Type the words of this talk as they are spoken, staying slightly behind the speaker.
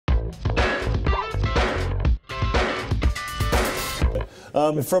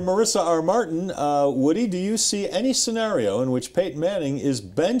From Marissa R. Martin, Woody, do you see any scenario in which Peyton Manning is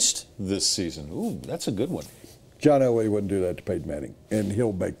benched this season? Ooh, that's a good one. John Elway wouldn't do that to Peyton Manning, and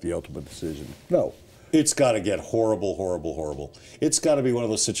he'll make the ultimate decision. No. It's got to get horrible, horrible, horrible. It's got to be one of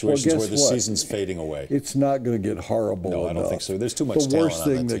those situations where the season's fading away. It's not going to get horrible enough. No, I don't think so. There's too much talent on that team. The worst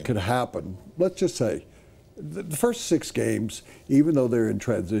thing that could happen, let's just say, the first 6 games, even though they're in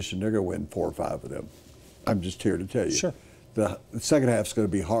transition, they're going to win 4 or 5 of them. I'm just here to tell you. Sure. The second half's going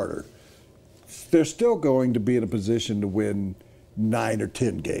to be harder. They're still going to be in a position to win 9 or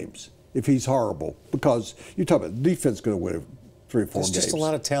 10 games if he's horrible, because you talk about the defense going to win 3 or 4 games. There's just a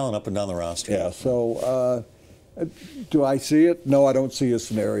lot of talent up and down the roster. Yeah, so do I see it? No, I don't see a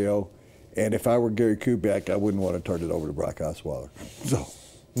scenario. And if I were Gary Kubiak, I wouldn't want to turn it over to Brock Osweiler. So.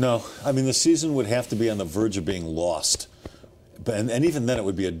 No, I mean, the season would have to be on the verge of being lost. And even then, it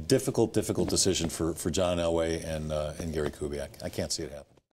would be a difficult decision for John Elway and Gary Kubiak. I can't see it happen.